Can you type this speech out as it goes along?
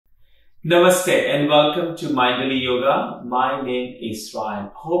Namaste and welcome to Minderly Yoga. My name is Ryan.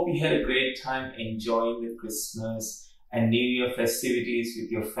 Hope you had a great time enjoying the Christmas and New Year festivities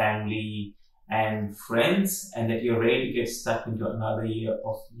with your family and friends, and that you're ready to get stuck into another year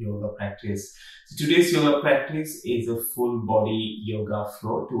of yoga practice. So today's yoga practice is a full body yoga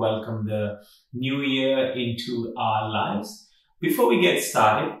flow to welcome the new year into our lives. Before we get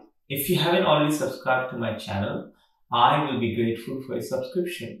started, if you haven't already subscribed to my channel, I will be grateful for a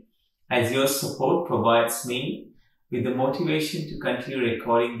subscription, as your support provides me with the motivation to continue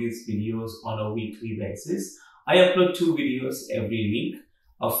recording these videos on a weekly basis. I upload 2 videos every week,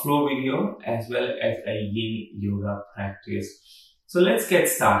 a flow video as well as a yin yoga practice. So let's get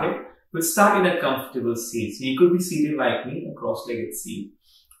started. We'll start in a comfortable seat. So you could be seated like me, a cross-legged seat,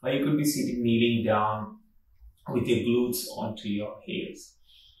 or you could be seated kneeling down with your glutes onto your heels.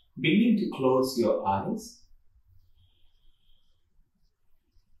 Beginning to close your eyes.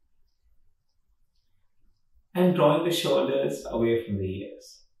 And drawing the shoulders away from the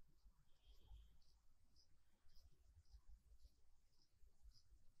ears.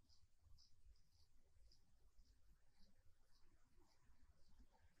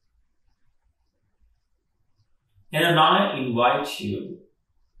 And now I invite you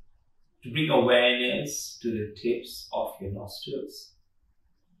to bring awareness to the tips of your nostrils.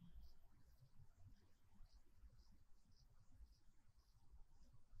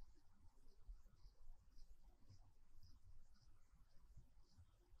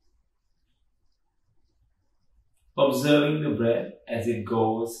 Observing the breath as it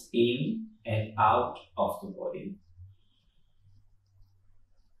goes in and out of the body.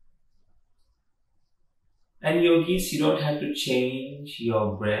 And yogis, you don't have to change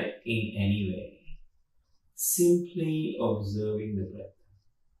your breath in any way. Simply observing the breath.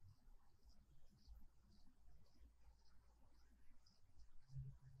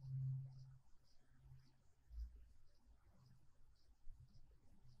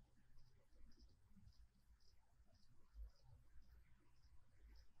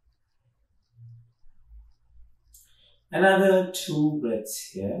 Another 2 breaths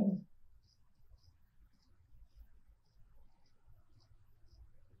here.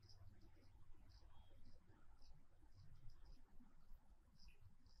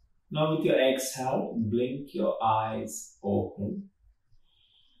 Now with your exhale, blink your eyes open.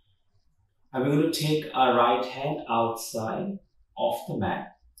 And we're going to take our right hand outside of the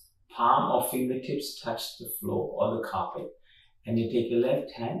mat. Palm or fingertips touch the floor or the carpet. And you take your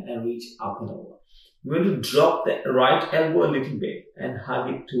left hand and reach up and over. We're going to drop the right elbow a little bit and hug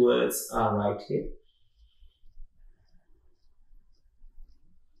it towards our right hip.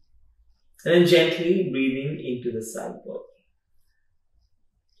 And then gently breathing into the side body.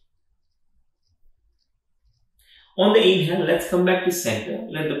 On the inhale, let's come back to center.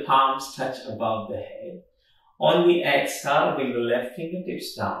 Let the palms touch above the head. On the exhale, bring the left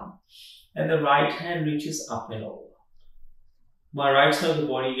fingertips down and the right hand reaches up and over. My right side of the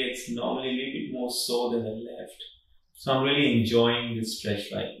body gets normally a little bit more sore than the left. So I'm really enjoying this stretch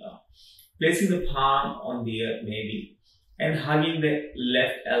right now. Placing the palm on the earth maybe and hugging the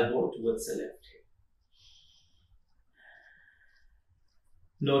left elbow towards the left hip.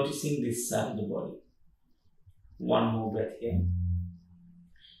 Noticing this side of the body. One more breath here.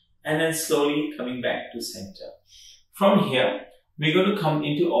 And then slowly coming back to center. From here, we're going to come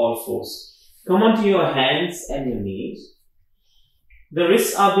into all fours. Come onto your hands and your knees. The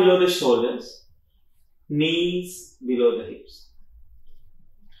wrists are below the shoulders, knees below the hips.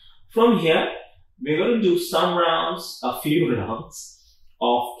 From here, we're going to do some rounds, a few rounds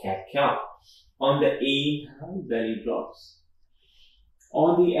of cat-cow. On the inhale, belly drops.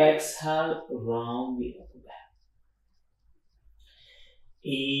 On the exhale, round the upper back.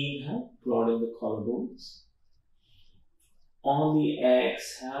 Inhale, broaden the collarbones. On the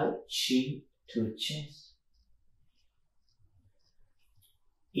exhale, chin to chest.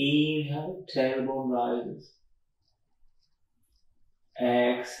 Inhale, tailbone rises.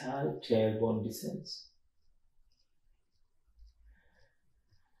 Exhale, tailbone descends.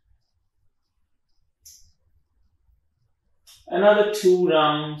 Another 2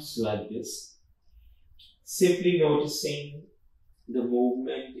 rounds like this. Simply noticing the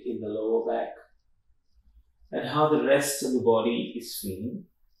movement in the lower back and how the rest of the body is feeling.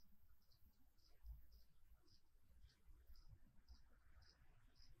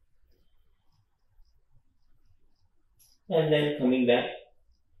 And then coming back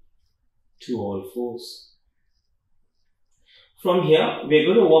to all fours. From here, we're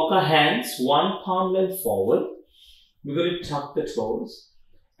going to walk our hands 1 palm length forward. We're going to tuck the toes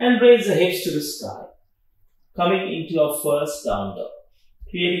and raise the hips to the sky. Coming into our first down dog.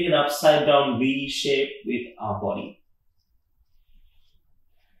 creating an upside down V shape with our body.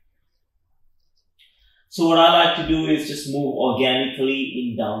 So what I like to do is just move organically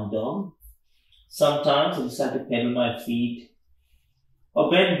in down dog. Sometimes I just have to pedal my feet or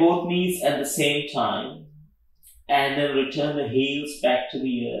bend both knees at the same time and then return the heels back to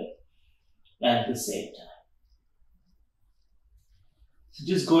the earth at the same time. So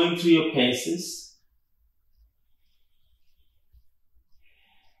just going through your paces.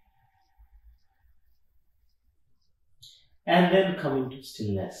 And then coming to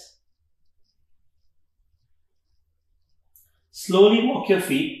stillness. Slowly walk your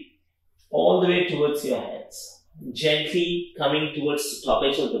feet all the way towards your hands. Gently coming towards the top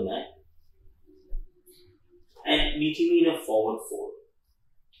edge of the mat. And meeting me in a forward fold.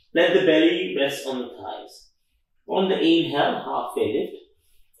 Let the belly rest on the thighs. On the inhale, halfway lift.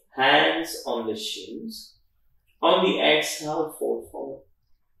 Hands on the shins. On the exhale, fold forward.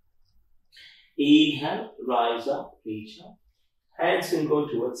 Inhale, rise up, reach up. Hands will go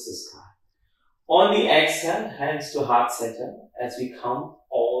towards the sky. On the exhale, hands to heart center as we come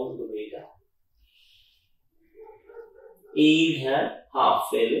all the way down. Inhale,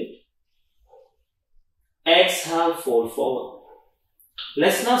 halfway lift. Exhale, fold forward.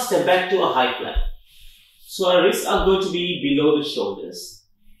 Let's now step back to a high plank. So our wrists are going to be below the shoulders.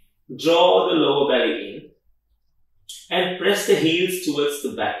 Draw the lower belly in and press the heels towards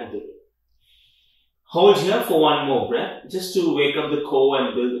the back of the room. Hold here for one more breath, just to wake up the core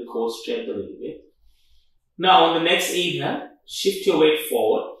and build the core strength a little bit. Now on the next inhale, shift your weight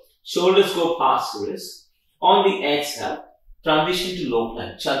forward, shoulders go past the wrist. On the exhale, transition to low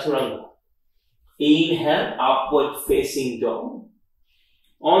plank, chaturanga. Inhale, upward facing dog.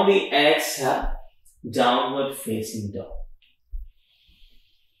 On the exhale, downward facing dog.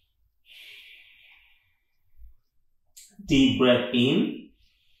 Deep breath in,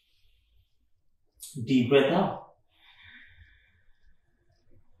 deep breath out.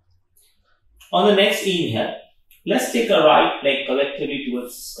 On the next inhale, let's take our right leg collectively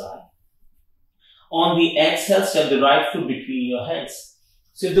towards the sky. On the exhale, step the right foot between your hands.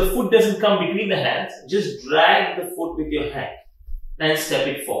 So if the foot doesn't come between the hands, just drag the foot with your hand and step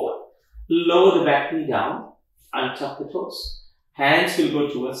it forward. Lower the back knee down, untuck the toes. Hands will go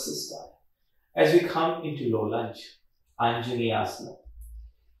towards the sky. As we come into low lunge, Anjaneyasana.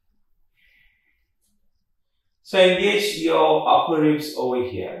 So engage your upper ribs over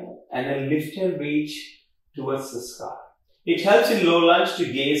here and then lift and reach towards the sky. It helps in low lunge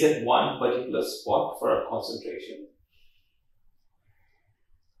to gaze at one particular spot for our concentration.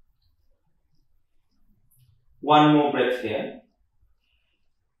 One more breath here.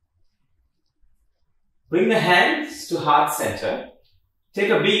 Bring the hands to heart center. Take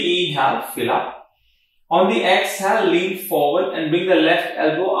a big inhale, fill up. On the exhale, lean forward and bring the left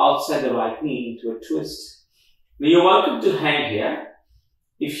elbow outside the right knee into a twist. Now you're welcome to hang here.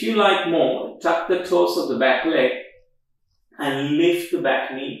 If you like more, tuck the toes of the back leg and lift the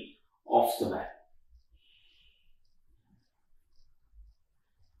back knee off the mat.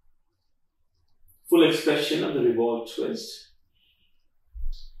 Full expression of the revolved twist.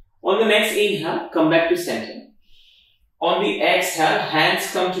 On the next inhale, come back to center. On the exhale,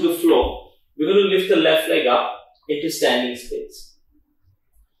 hands come to the floor. We're going to lift the left leg up into standing splits.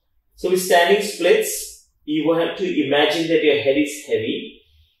 So with standing splits, you will have to imagine that your head is heavy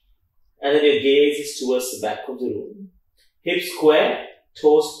and that your gaze is towards the back of the room. Hips square,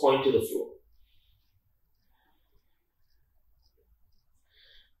 toes point to the floor.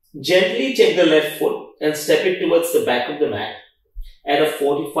 Gently take the left foot and step it towards the back of the mat at a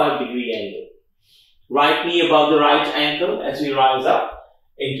 45-degree angle. Right knee above the right ankle as we rise up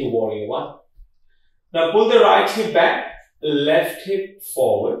into Warrior One. Now pull the right hip back, left hip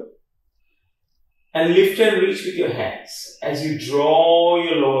forward, and lift and reach with your hands as you draw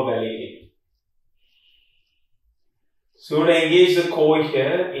your lower belly in. So we're going to engage the core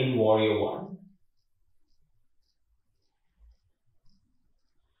here in Warrior One.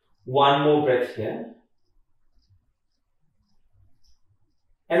 One more breath here.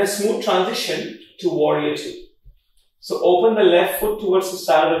 And a smooth transition to Warrior Two. So open the left foot towards the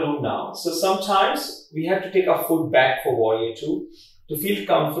side of the room now. So sometimes we have to take our foot back for Warrior Two to feel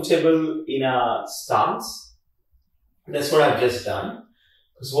comfortable in a stance. That's what I've just done.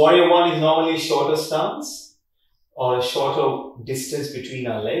 Because Warrior One is normally a shorter stance or a shorter distance between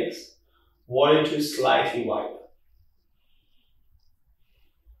our legs. Warrior Two is slightly wider.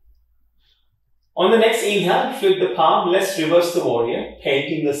 On the next inhale, flip the palm. Let's reverse the warrior,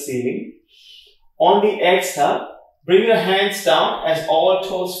 painting the ceiling. On the exhale, bring your hands down as all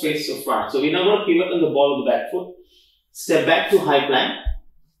toes face the front. So we're now going to pivot on the ball of the back foot. Step back to high plank.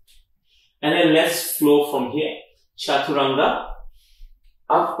 And then let's flow from here. Chaturanga,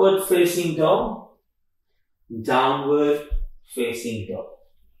 upward facing dog, downward facing dog.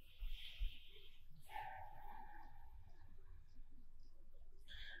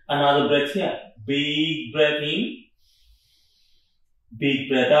 Another breath here. Big breath in, big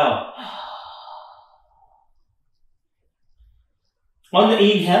breath out. On the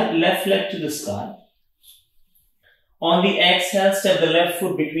inhale, left leg to the sky. On the exhale, step the left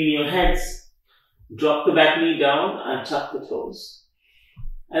foot between your hands. Drop the back knee down and tuck the toes.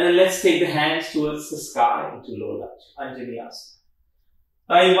 And then let's take the hands towards the sky into low lunge, Anjali Asana.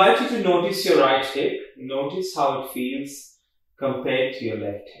 I invite you to notice your right hip. Notice how it feels compared to your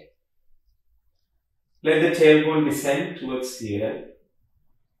left hip. Let the tailbone descend towards the earth.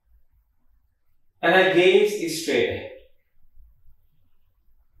 And our gaze is straight ahead.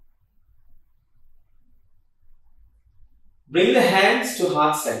 Bring the hands to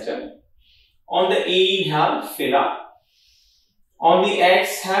heart center. On the inhale, fill up. On the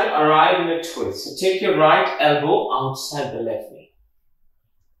exhale, arrive in a twist. So take your right elbow outside the left knee.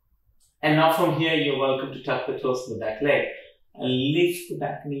 And now from here, you're welcome to tuck the toes in the back leg and lift the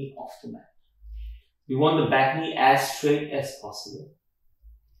back knee off the mat. We want the back knee as straight as possible.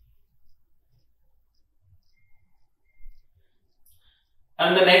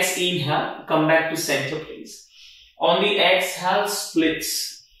 And the next inhale, come back to center, please. On the exhale,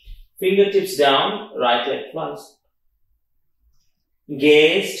 splits. Fingertips down, right leg flies.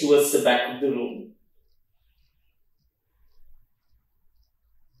 Gaze towards the back of the room.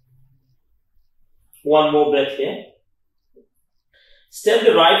 One more breath here. Step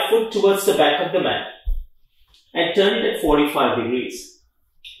the right foot towards the back of the mat and turn it at 45 degrees.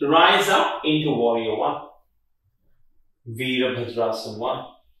 Rise up into Warrior 1. Virabhadrasana 1.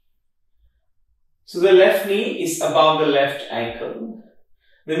 So the left knee is above the left ankle.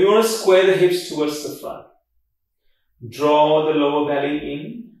 Then we want to square the hips towards the front. Draw the lower belly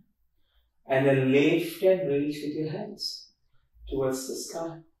in and then lift and reach with your hands towards the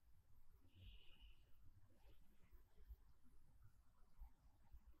sky.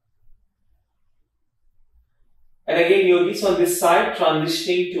 And again, yogis on this side,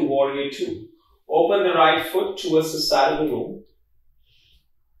 transitioning to Warrior 2. Open the right foot towards the side of the room.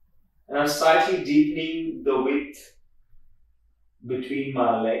 And I'm slightly deepening the width between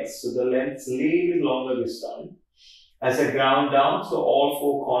my legs. So the length's a little bit longer this time. As I ground down to all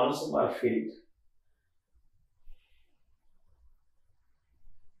four corners of my feet.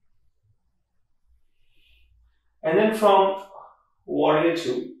 And then from Warrior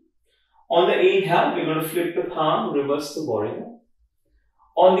 2, on the inhale, we're going to flip the palm, reverse the warrior.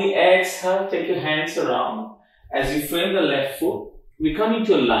 On the exhale, take your hands around. As you frame the left foot, we come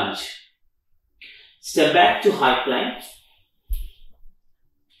into a lunge. Step back to high plank.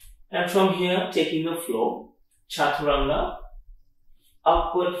 And from here, taking the flow, Chaturanga,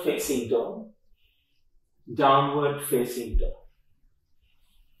 upward facing dog, downward facing dog.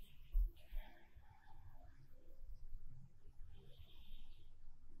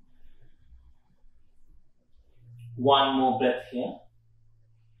 One more breath here.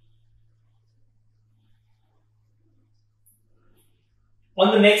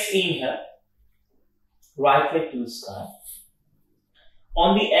 On the next inhale, right leg to the sky.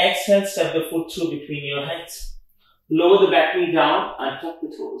 On the exhale, step the foot through between your hands. Lower the back knee down and tuck the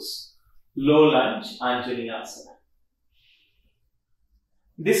toes. Low lunge, Anjali Asana.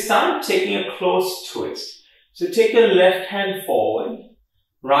 This time, taking a close twist. So take your left hand forward,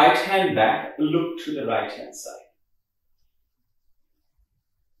 right hand back, look to the right hand side.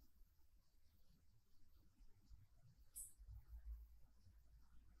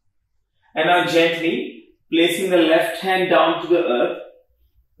 And now gently, placing the left hand down to the earth,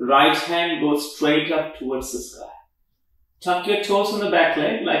 right hand goes straight up towards the sky. Tuck your toes on the back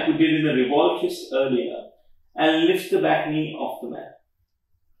leg like we did in the revolve twist earlier and lift the back knee off the mat.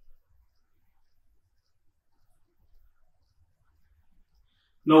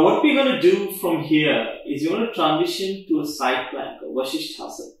 Now what we're going to do from here is you're going to transition to a side plank or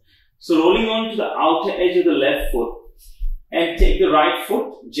Vasishthasana. So rolling on to the outer edge of the left foot and take the right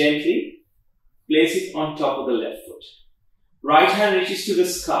foot gently. Place it on top of the left foot. Right hand reaches to the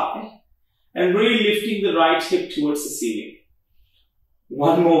sky and really lifting the right hip towards the ceiling.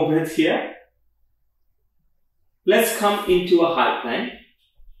 One more breath here. Let's come into a high plank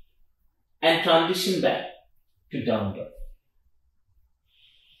and transition back to down dog.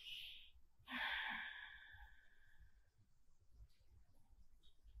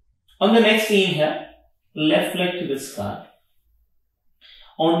 On the next inhale, left leg to the sky.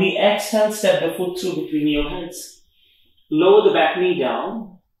 On the exhale, step the foot through between your hands. Lower the back knee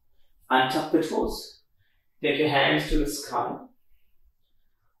down Untuck the toes. Take your hands to the sky.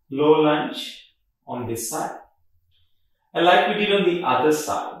 Low lunge on this side. And like we did on the other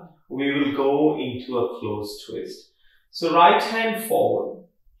side, we will go into a closed twist. So right hand forward,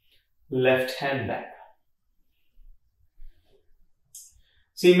 left hand back.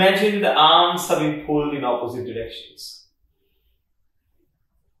 So imagine the arms have been pulled in opposite directions.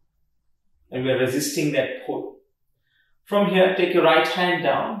 And we are resisting that pull. From here, take your right hand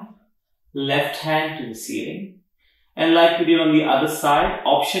down, left hand to the ceiling. And like we did on the other side,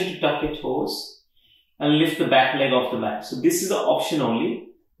 option to tuck your toes and lift the back leg off the mat. So this is the option only.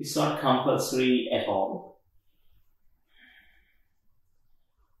 It's not compulsory at all.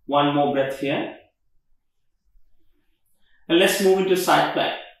 One more breath here. And let's move into side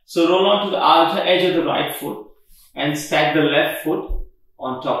plank. So roll onto the outer edge of the right foot and stack the left foot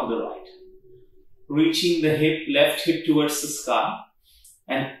on top of the right. Reaching the hip, left hip towards the sky.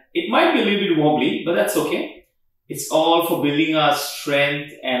 And it might be a little bit wobbly, but that's okay. It's all for building our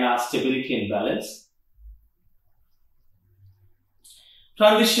strength and our stability and balance.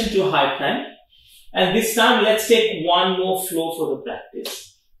 Transition to high plank. And this time, let's take one more flow for the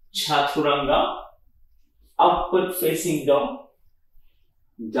practice. Chaturanga. Upward facing dog.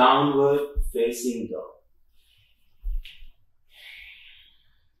 Downward facing dog.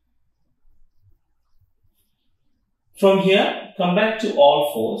 From here, come back to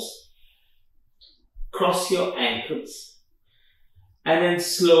all fours. Cross your ankles. And then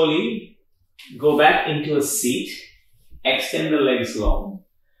slowly go back into a seat. Extend the legs long.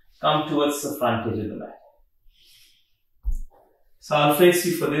 Come towards the front edge of the mat. So I'll face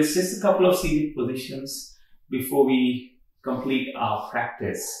you for this. Just a couple of seated positions before we complete our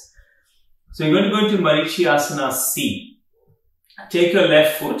practice. So you're going to go into Marichyasana C. Take your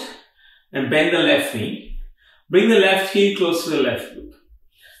left foot and bend the left knee. Bring the left heel close to the left glute.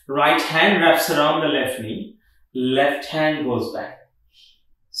 Right hand wraps around the left knee. Left hand goes back.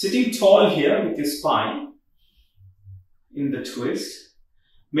 Sitting tall here with your spine in the twist.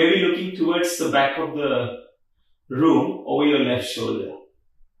 Maybe looking towards the back of the room over your left shoulder.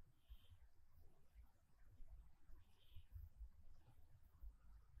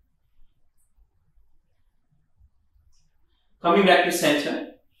 Coming back to center.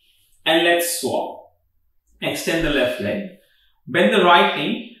 And let's swap. Extend the left leg. Bend the right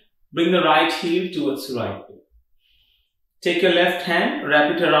knee. Bring the right heel towards the right knee. Take your left hand,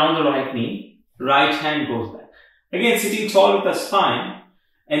 wrap it around the right knee. Right hand goes back. Again, sitting tall with the spine.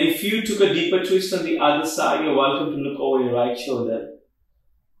 And if you took a deeper twist on the other side, you're welcome to look over your right shoulder.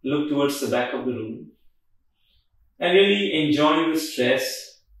 Look towards the back of the room. And really enjoying the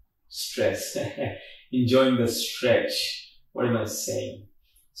enjoying the stretch. What am I saying?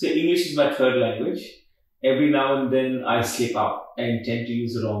 So English is my third language. Every now and then I slip up and tend to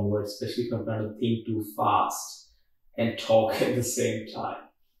use the wrong words, especially if I'm trying to think too fast and talk at the same time.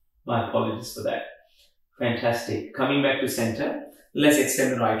 My apologies for that. Fantastic. Coming back to center, let's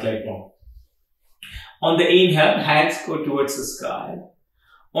extend the right leg long. On the inhale, hands go towards the sky.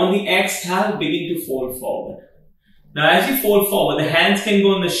 On the exhale, begin to fold forward. Now as you fold forward, the hands can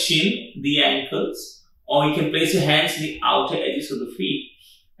go on the shin, the ankles, or you can place your hands in the outer edges of the feet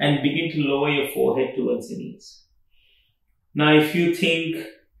and begin to lower your forehead towards the knees. Now if you think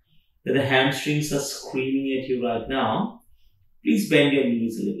that the hamstrings are screaming at you right now, please bend your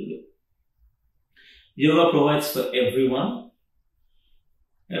knees a little bit. Yoga provides for everyone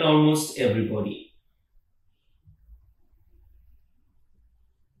and almost everybody.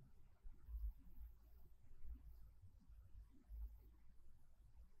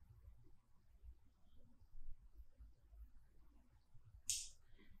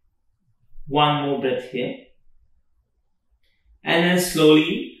 One more breath here. And then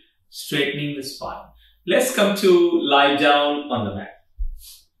slowly straightening the spine. Let's come to lie down on the mat.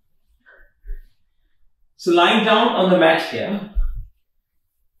 So lying down on the mat here,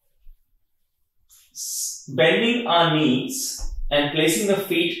 bending our knees and placing the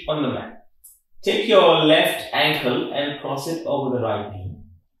feet on the mat. Take your left ankle and cross it over the right knee.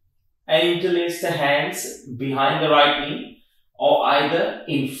 And interlace the hands behind the right knee or either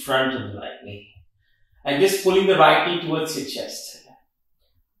in front of the right knee. And just pulling the right knee towards your chest.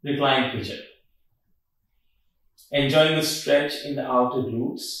 Reclined picture. Enjoying the stretch in the outer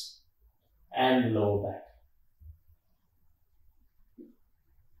glutes and the lower back.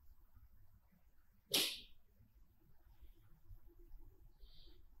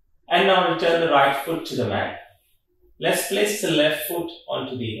 And now return the right foot to the mat. Let's place the left foot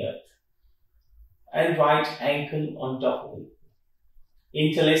onto the earth. And right ankle on top of it.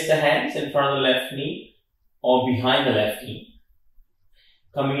 Interlace the hands in front of the left knee or behind the left knee.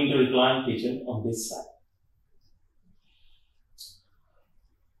 Coming into reclined pigeon on this side.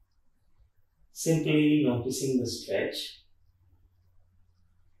 Simply noticing the stretch.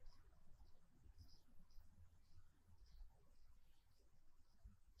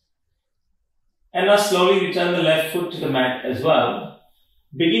 And now slowly return the left foot to the mat as well.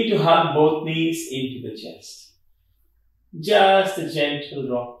 Begin to hug both knees into the chest. Just a gentle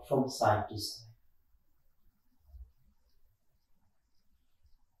rock from side to side.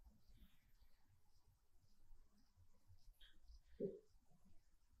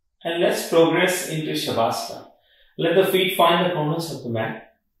 And let's progress into Shavasana. Let the feet find the corners of the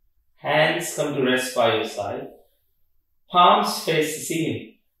mat. Hands come to rest by your side. Palms face the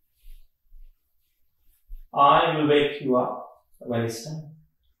ceiling. I will wake you up when it's time.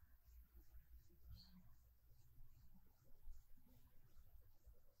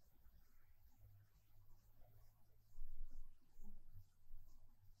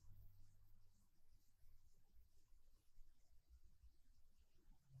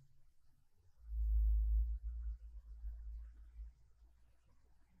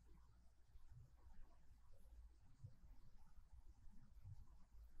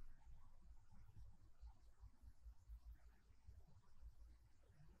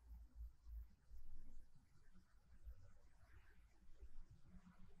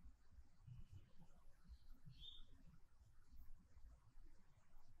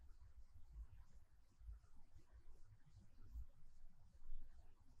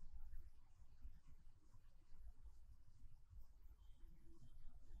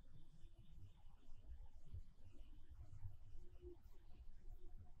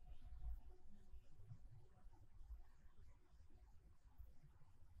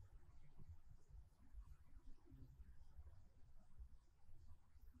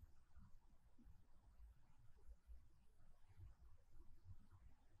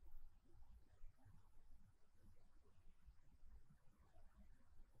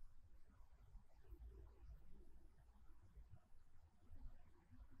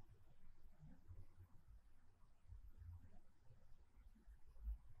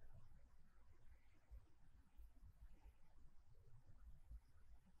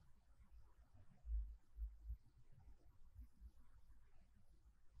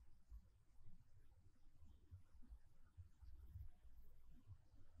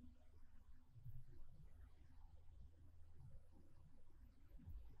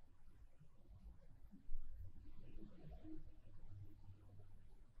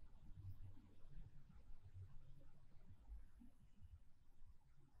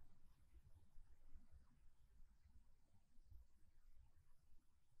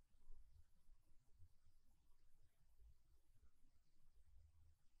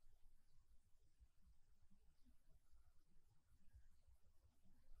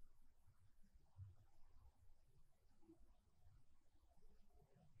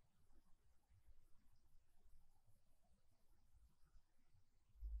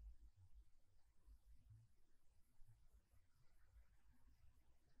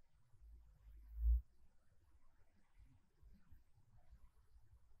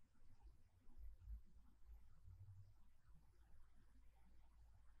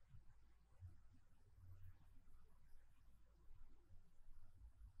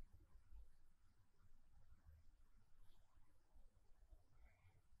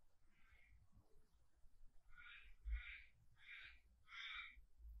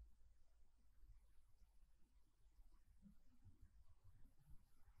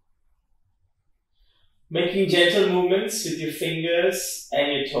 Making gentle movements with your fingers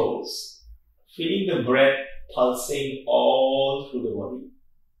and your toes. Feeling the breath pulsing all through the body.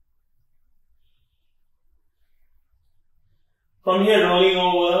 From here, rolling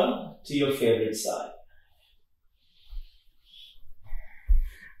over to your favorite side.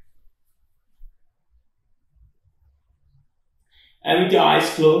 And with your eyes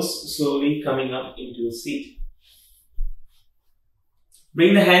closed, slowly coming up into a seat.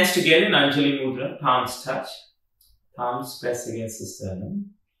 Bring the hands together in Anjali Mudra, palms touch, thumbs press against the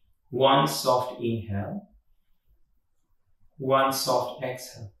sternum. One soft inhale, one soft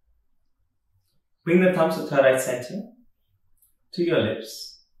exhale. Bring the thumbs to third eye center, to your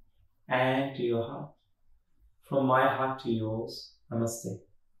lips, and to your heart. From my heart to yours, Namaste.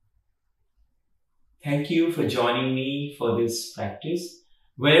 Thank you for joining me for this practice.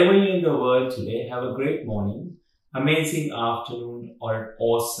 Wherever you're in the world today, have a great morning, amazing afternoon, or an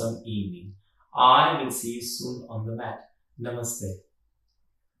awesome evening. I will see you soon on the mat. Namaste.